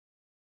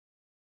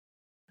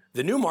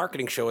The New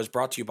Marketing Show is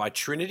brought to you by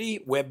Trinity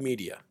Web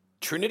Media,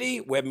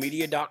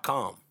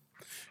 trinitywebmedia.com.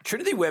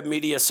 Trinity Web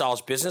Media solves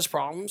business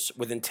problems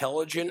with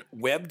intelligent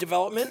web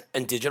development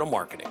and digital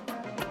marketing.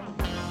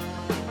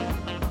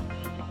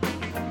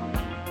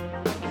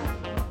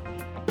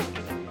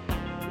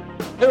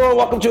 Hey everyone,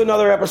 welcome to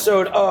another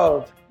episode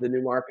of The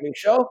New Marketing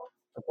Show,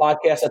 a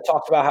podcast that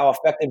talks about how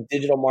effective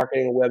digital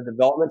marketing and web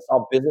development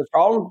solve business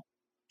problems.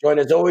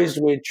 Joined as always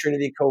with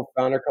Trinity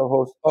co-founder,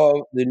 co-host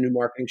of The New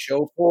Marketing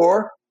Show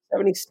for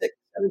 76,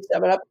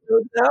 77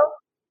 episodes now,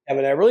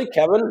 Kevin Everly.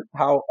 Kevin,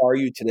 how are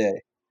you today?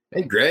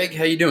 Hey, Greg.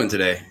 How you doing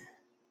today?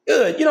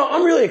 Good.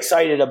 I'm really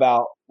excited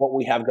about what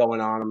we have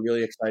going on. I'm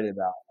really excited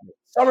about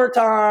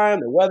summertime.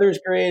 The weather's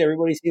great.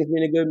 Everybody seems to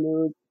be in a good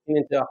mood.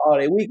 Getting into a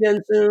holiday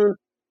weekend soon.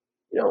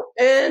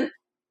 And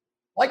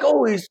like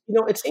always,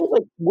 it seems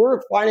like we're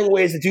finding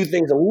ways to do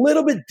things a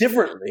little bit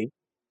differently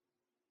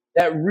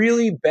that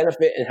really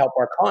benefit and help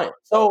our clients.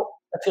 So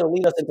that's going to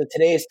lead us into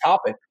today's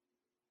topic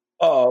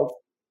of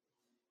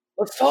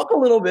let's talk a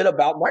little bit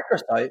about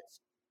microsites.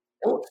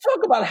 And let's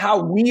talk about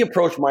how we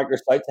approach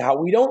microsites and how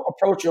we don't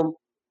approach them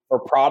for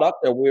product,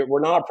 or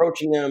we're not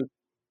approaching them,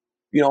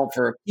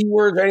 for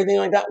keywords or anything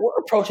like that. We're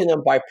approaching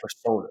them by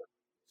persona.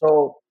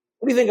 So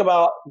what do you think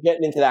about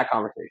getting into that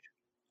conversation?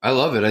 I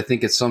love it. I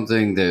think it's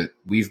something that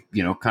we've,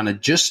 kind of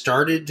just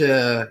started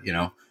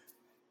to,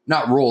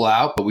 not roll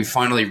out, but we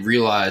finally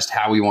realized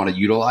how we want to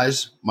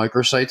utilize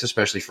microsites,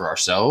 especially for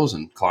ourselves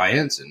and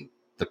clients, and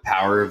the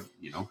power of,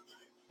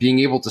 being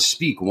able to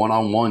speak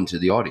one-on-one to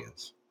the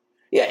audience.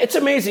 Yeah, it's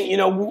amazing.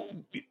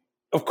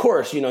 Of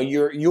course, you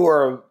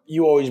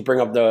always bring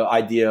up the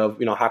idea of,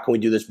 how can we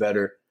do this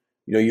better?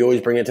 You always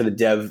bring it to the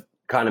dev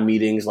kind of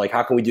meetings, like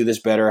how can we do this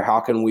better? How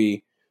can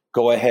we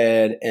go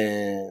ahead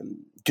and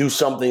do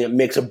something that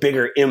makes a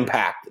bigger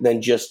impact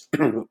than just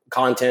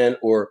content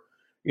or,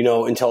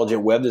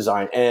 intelligent web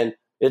design? And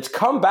it's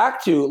come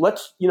back to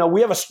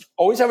we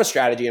always have a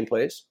strategy in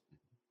place.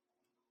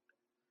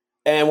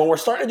 And when we're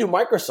starting to do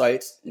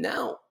microsites,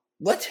 now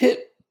let's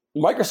hit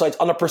microsites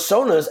on the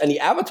personas and the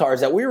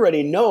avatars that we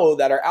already know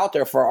that are out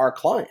there for our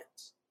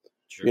clients.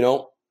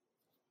 Sure.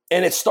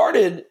 And it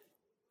started,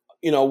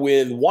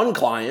 with one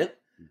client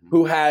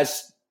who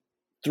has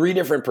 4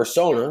 different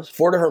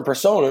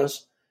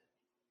personas.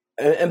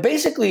 And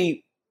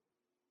basically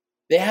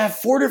they have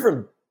 4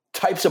 different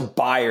types of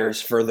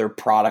buyers for their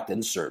product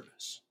and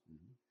service.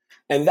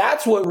 And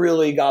that's what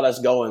really got us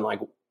going.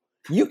 Like,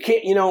 you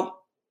can't,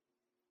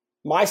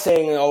 my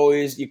saying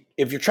always,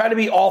 if you're trying to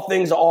be all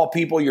things to all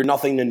people, you're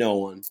nothing to no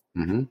one,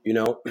 And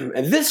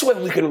this way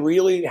we can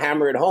really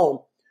hammer it home.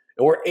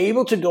 And we're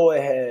able to go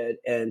ahead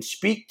and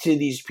speak to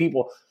these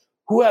people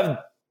who have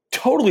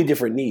totally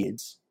different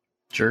needs.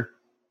 Sure.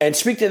 And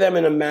speak to them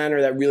in a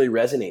manner that really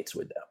resonates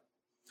with them.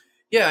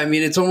 Yeah. I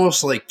mean, it's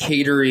almost like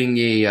catering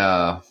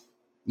a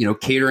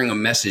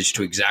message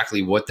to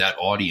exactly what that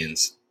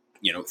audience,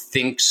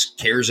 thinks,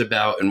 cares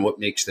about, and what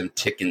makes them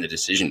tick in the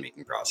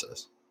decision-making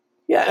process.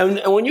 Yeah,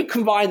 and when you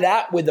combine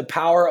that with the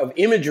power of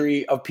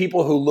imagery of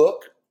people who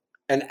look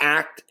and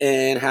act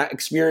and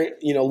experience,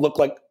 look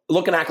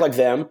and act like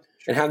them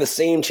and have the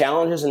same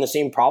challenges and the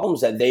same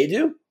problems that they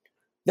do,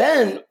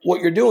 then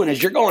what you're doing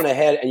is you're going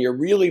ahead and you're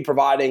really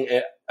providing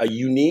a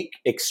unique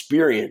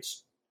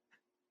experience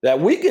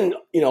that we can,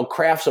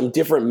 craft some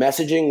different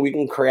messaging. We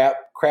can craft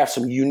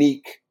some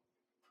unique,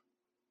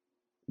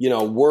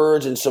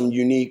 words and some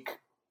unique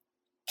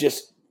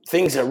just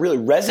things that really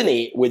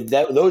resonate with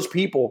those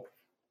people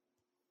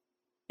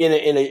in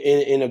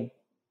a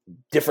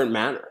different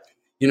manner.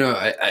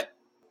 I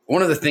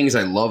one of the things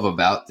I love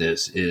about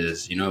this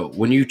is,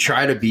 when you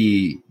try to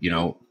be,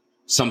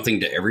 something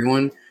to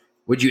everyone,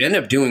 what you end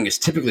up doing is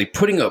typically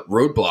putting up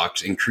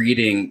roadblocks and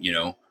creating,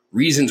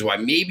 reasons why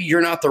maybe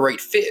you're not the right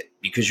fit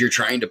because you're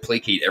trying to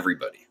placate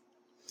everybody.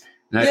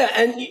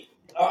 And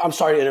I'm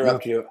sorry to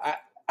interrupt you.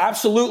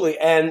 Absolutely.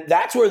 And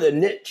that's where the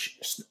niche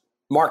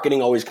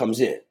marketing always comes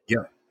in.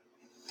 Yeah.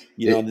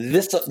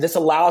 This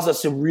allows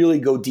us to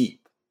really go deep.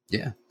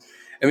 Yeah.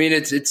 I mean,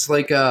 it's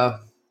like,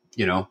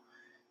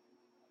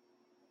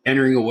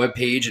 entering a web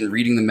page and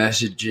reading the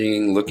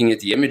messaging, looking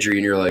at the imagery,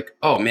 and you're like,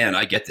 oh man,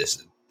 I get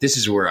this. This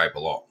is where I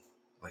belong.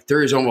 Like,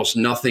 there is almost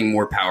nothing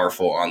more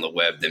powerful on the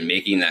web than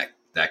making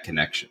that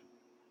connection.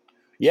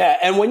 Yeah.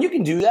 And when you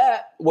can do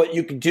that, what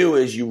you can do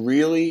is you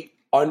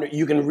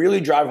can really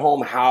drive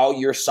home how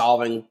you're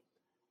solving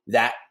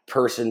that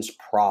person's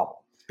problem.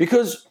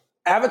 Because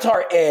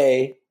avatar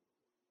A,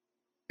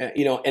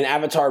 and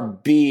avatar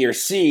B or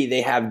C,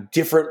 they have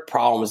different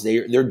problems.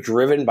 They're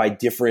driven by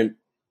different,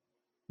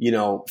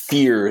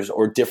 fears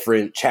or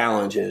different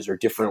challenges or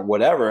different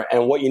whatever.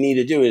 And what you need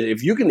to do is,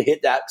 if you can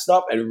hit that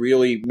stuff and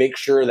really make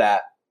sure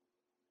that,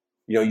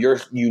 you're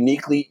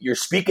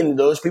speaking to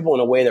those people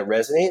in a way that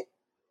resonates,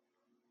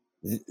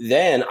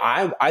 then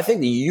I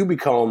think that you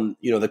become,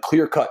 the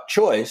clear-cut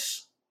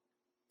choice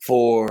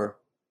for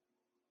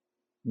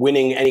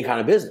winning any kind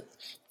of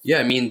business. Yeah,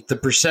 I mean, the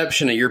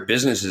perception of your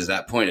business at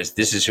that point is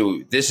this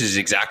is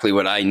exactly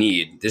what I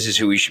need. This is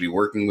who we should be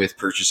working with,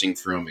 purchasing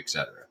from, et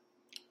cetera.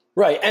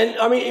 Right. And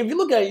I mean, if you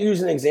look at it,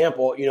 use an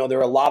example, there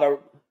are a lot of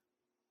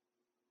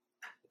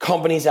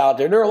companies out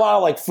there. There are a lot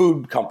of like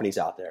food companies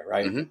out there,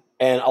 right? Mm-hmm.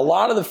 And a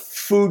lot of the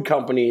food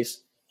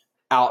companies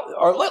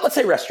or let's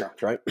say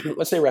restaurants, right?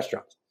 Let's say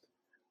restaurants.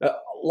 A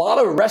lot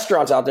of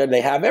restaurants out there,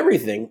 they have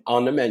everything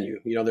on the menu.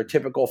 Their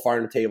typical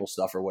farm to table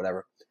stuff or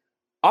whatever.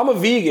 I'm a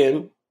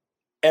vegan,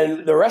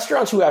 and the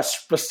restaurants who have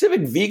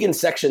specific vegan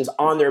sections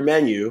on their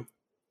menu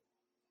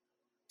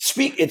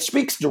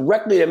speaks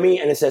directly to me,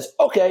 and it says,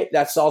 okay,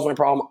 that solves my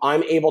problem.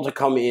 I'm able to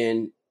come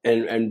in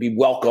and be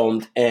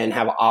welcomed and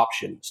have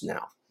options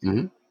now.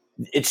 Mm-hmm.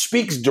 It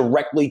speaks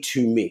directly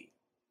to me.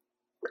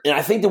 And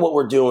I think that what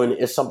we're doing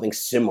is something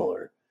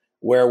similar,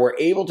 where we're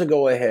able to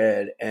go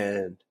ahead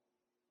and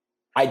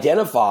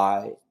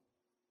identify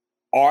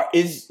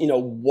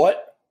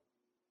what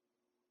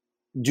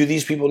do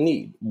these people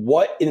need?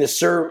 What in the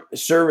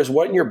service,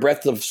 what in your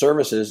breadth of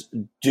services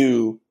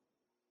do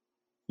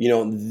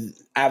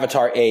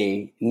Avatar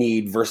A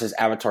need versus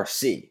Avatar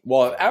C?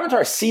 Well, if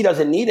Avatar C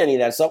doesn't need any of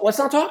that stuff, let's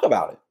not talk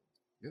about it.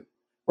 Yep.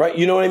 Right?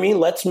 You know what I mean?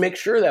 Let's make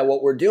sure that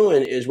what we're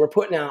doing is we're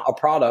putting out a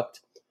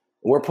product,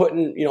 we're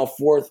putting,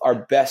 forth our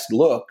best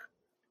look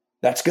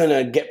that's going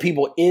to get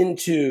people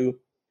into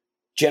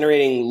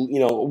generating,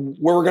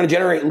 where we're going to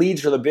generate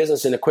leads for the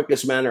business in the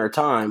quickest manner of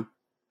time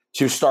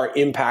to start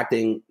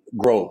impacting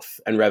growth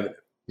and revenue.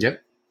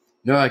 Yep.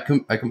 No, I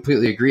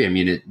completely agree. I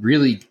mean, it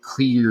really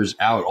clears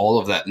out all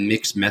of that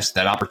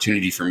that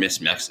opportunity for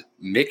mixed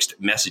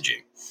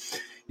messaging.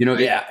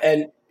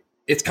 And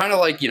it's kind of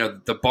like,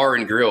 the bar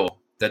and grill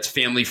that's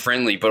family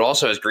friendly, but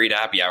also has great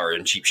happy hour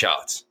and cheap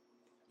shots.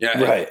 Yeah.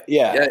 Right.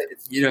 Yeah.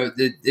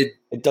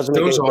 It doesn't.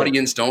 Those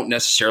audience don't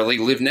necessarily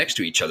live next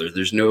to each other.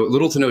 There's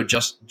little to no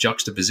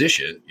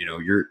juxtaposition.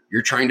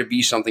 You're trying to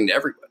be something to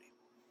everybody.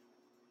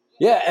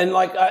 Yeah, and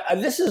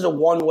this is a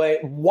one way.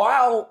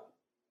 While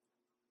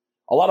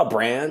a lot of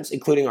brands,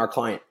 including our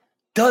client,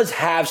 does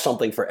have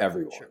something for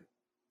everyone. Sure.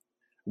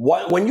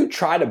 When you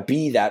try to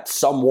be that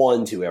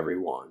someone to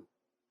everyone,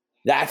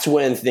 that's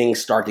when things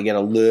start to get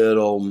a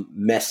little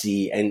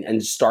messy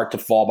and start to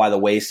fall by the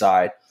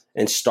wayside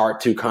and start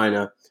to kind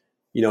of,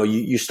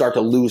 you start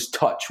to lose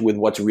touch with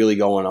what's really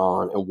going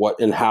on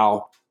and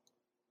how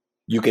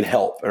you can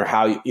help or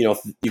how you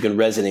can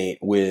resonate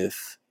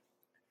with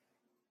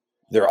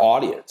their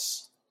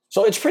audience.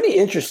 So it's pretty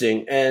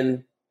interesting,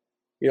 and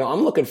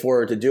I'm looking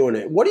forward to doing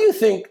it. What do you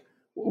think?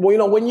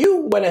 Well, when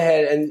you went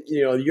ahead and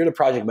you're the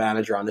project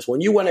manager on this,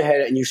 when you went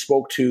ahead and you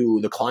spoke to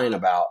the client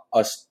about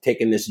us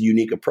taking this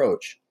unique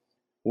approach,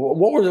 what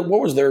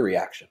was their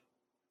reaction?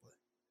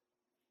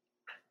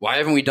 Why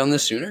haven't we done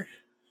this sooner?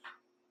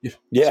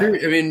 Yeah.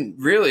 I mean,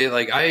 really,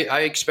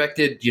 I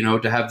expected,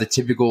 to have the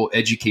typical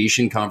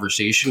education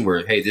conversation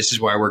where, hey, this is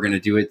why we're going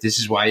to do it. This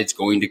is why it's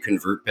going to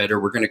convert better.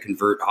 We're going to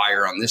convert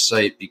higher on this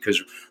site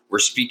because we're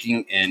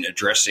speaking and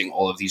addressing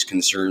all of these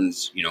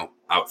concerns,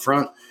 out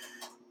front.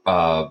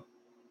 And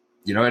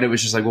it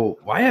was just like, well,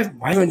 why haven't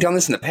we done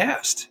this in the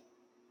past?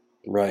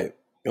 Right.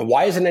 And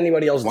why isn't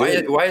anybody else doing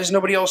it? Why has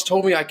nobody else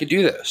told me I could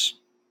do this?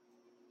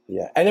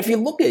 Yeah. And if you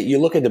look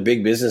at the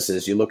big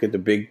businesses, you look at the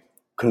big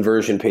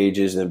conversion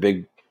pages and the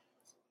big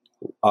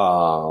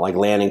like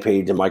landing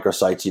page and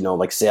microsites,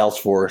 like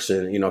Salesforce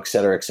and, et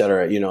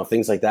cetera,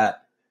 things like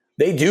that.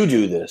 They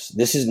do this.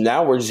 This is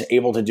now we're just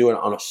able to do it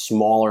on a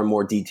smaller,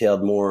 more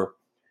detailed, more,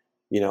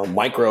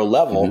 micro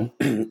level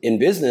in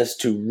business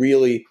to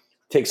really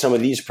take some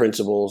of these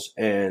principles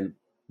and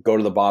go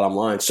to the bottom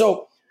line.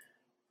 So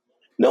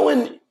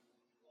knowing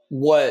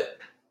what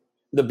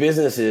the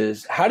business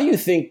is, what do you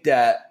think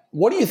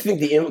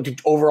the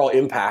overall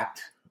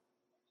impact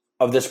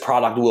of this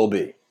product will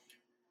be?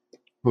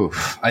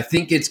 Oof. I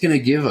think it's going to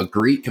give a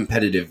great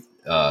competitive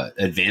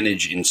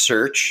advantage in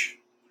search.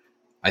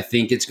 I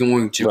think it's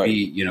going to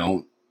be,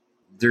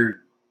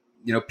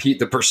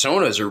 the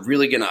personas are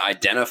really going to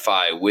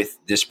identify with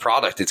this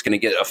product. It's going to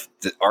get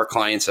our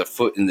clients a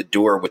foot in the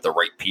door with the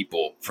right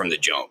people from the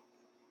jump.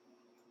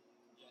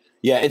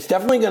 Yeah, it's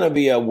definitely going to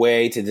be a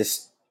way to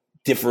just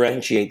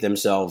differentiate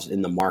themselves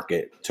in the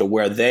market to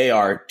where they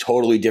are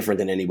totally different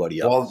than anybody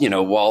else.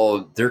 Well,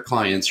 while their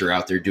clients are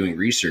out there doing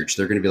research,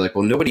 they're going to be like,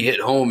 well, nobody hit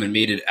home and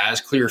made it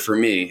as clear for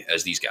me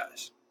as these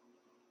guys.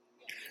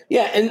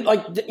 Yeah. And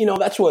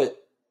that's what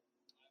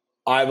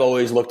I've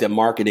always looked at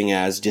marketing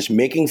as, just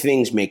making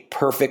things make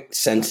perfect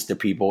sense to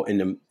people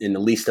in the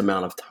least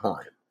amount of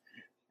time.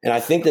 And I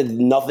think that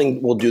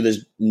nothing will do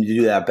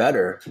that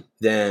better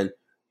than,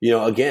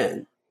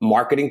 again,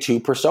 marketing to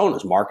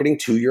personas, marketing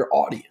to your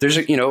audience. There's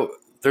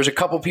a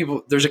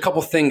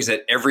couple things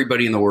that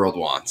everybody in the world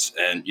wants.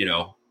 And,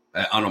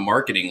 on a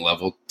marketing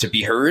level, to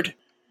be heard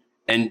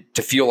and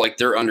to feel like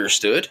they're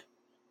understood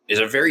is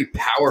a very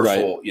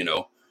powerful,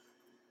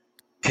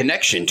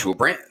 connection to a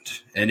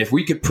brand. And if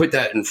we could put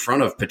that in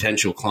front of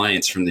potential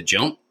clients from the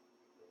jump,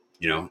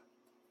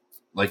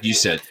 like you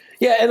said.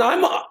 Yeah. And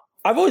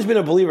I've always been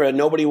a believer that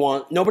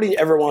nobody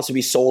ever wants to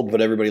be sold,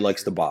 but everybody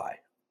likes to buy.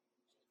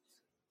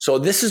 So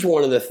this is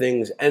one of the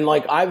things, and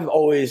I've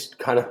always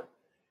kind of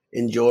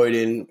enjoyed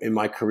in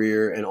my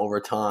career and over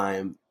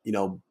time,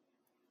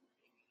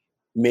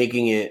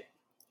 making it,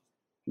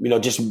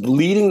 just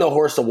leading the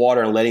horse to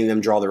water and letting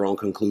them draw their own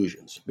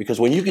conclusions. Because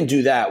when you can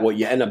do that, what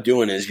you end up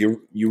doing is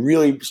you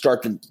really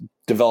start to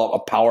develop a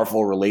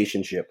powerful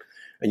relationship,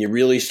 and you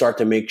really start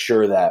to make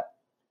sure that,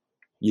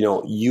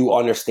 you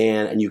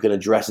understand and you can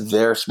address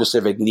their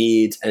specific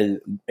needs and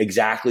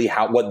exactly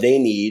what they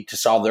need to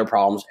solve their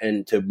problems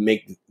and to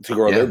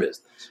grow their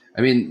business.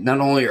 I mean, not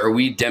only are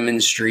we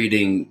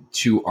demonstrating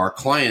to our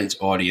clients'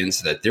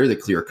 audience that they're the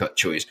clear-cut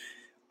choice,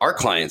 our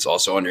clients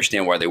also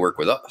understand why they work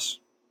with us.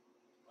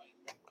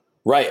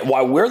 Right.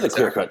 Why we're the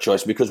clear-cut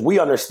choice, because we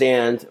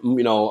understand,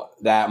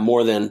 that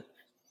more than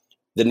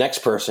the next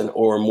person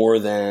or more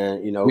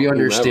than, we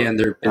understand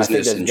their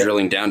business and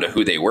drilling down to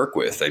who they work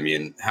with. I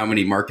mean, how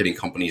many marketing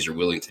companies are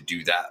willing to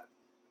do that?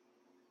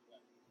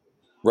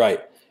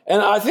 Right.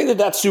 And I think that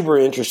that's super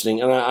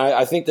interesting. And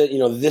I think that,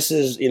 this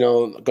is,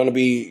 going to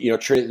be,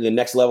 the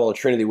next level of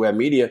Trinity Web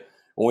Media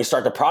when we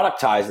start to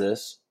productize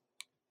this,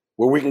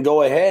 where we can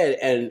go ahead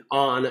and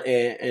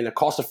in a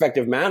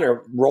cost-effective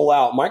manner, roll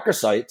out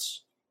microsites,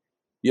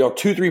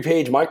 2-3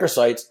 page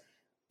microsites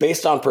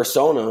based on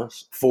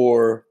personas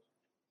for,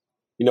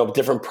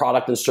 different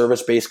product and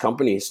service-based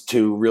companies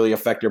to really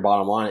affect their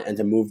bottom line and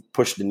to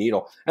push the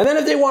needle. And then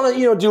if they want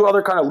to, do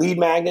other kind of lead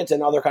magnets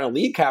and other kind of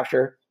lead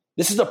capture,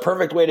 this is the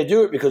perfect way to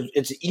do it, because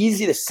it's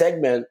easy to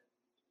segment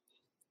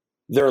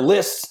their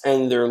lists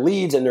and their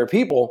leads and their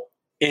people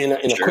in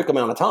a quick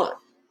amount of time.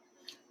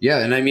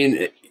 Yeah. And I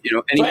mean,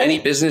 any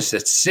business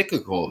that's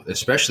cyclical,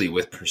 especially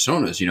with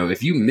personas,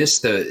 if you miss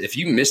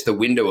the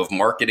window of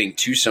marketing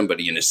to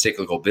somebody in a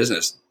cyclical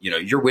business,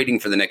 you're waiting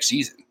for the next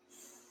season.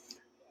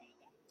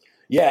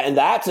 Yeah, and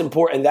that's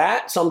important.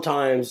 That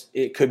sometimes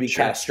it could be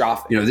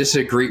catastrophic. This is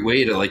a great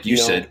way to, like you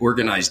said,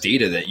 organize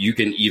data that you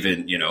can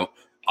even,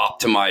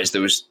 optimize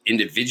those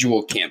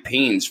individual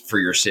campaigns for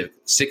your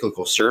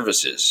cyclical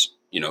services,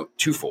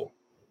 twofold.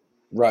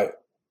 Right.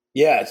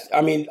 Yeah.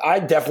 I mean, I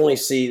definitely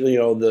see,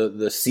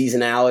 the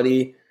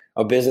seasonality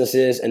of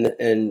businesses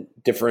and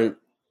different,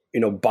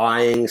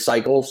 buying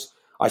cycles.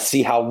 I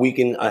see how we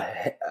can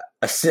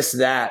assist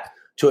that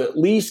to at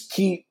least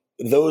keep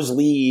those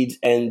leads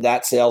and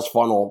that sales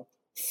funnel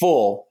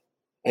full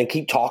and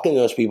keep talking to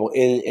those people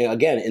in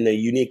the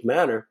unique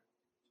manner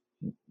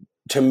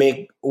to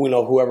make,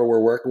 whoever we're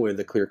working with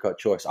the clear-cut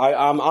choice.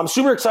 I'm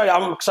super excited.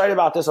 I'm excited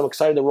about this. I'm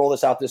excited to roll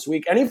this out this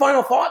week. Any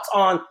final thoughts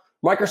on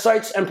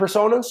microsites and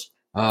personas?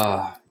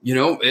 I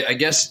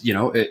guess,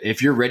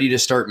 if you're ready to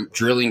start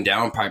drilling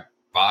down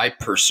by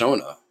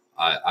persona,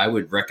 I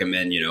would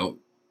recommend,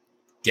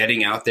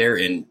 getting out there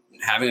and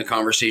having a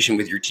conversation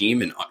with your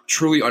team and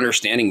truly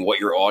understanding what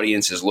your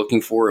audience is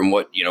looking for and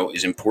what,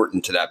 is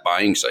important to that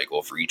buying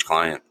cycle for each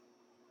client.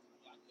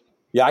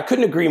 Yeah, I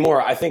couldn't agree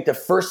more. I think the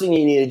first thing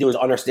you need to do is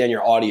understand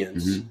your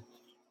audience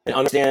and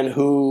understand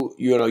who,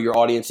 your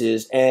audience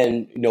is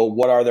and,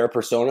 what are their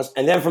personas.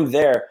 And then from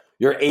there,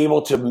 you're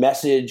able to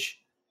message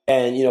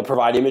and,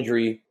 provide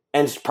imagery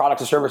and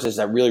products and services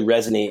that really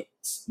resonates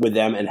with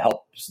them and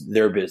helps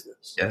their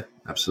business. Yeah,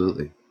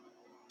 absolutely.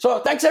 So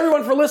thanks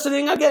everyone for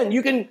listening. Again,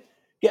 you can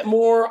get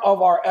more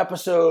of our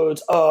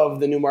episodes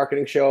of the New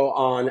Marketing Show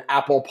on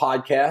Apple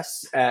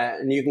Podcasts.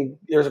 And you can,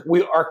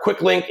 our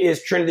quick link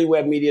is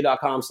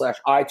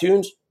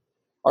trinitywebmedia.com/iTunes.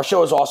 Our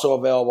show is also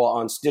available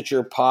on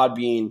Stitcher,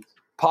 Podbean,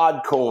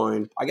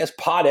 Podcoin, I guess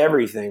Pod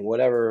everything,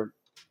 whatever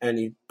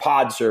any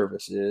pod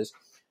service is.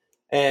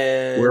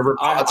 And wherever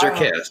pods are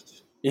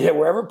cast. Yeah,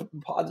 wherever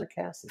pods are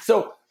casted.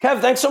 So,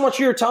 Kev, thanks so much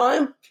for your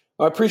time.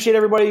 I appreciate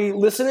everybody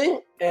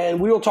listening,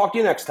 and we will talk to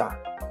you next time.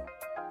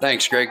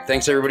 Thanks, Greg.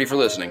 Thanks, everybody, for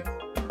listening.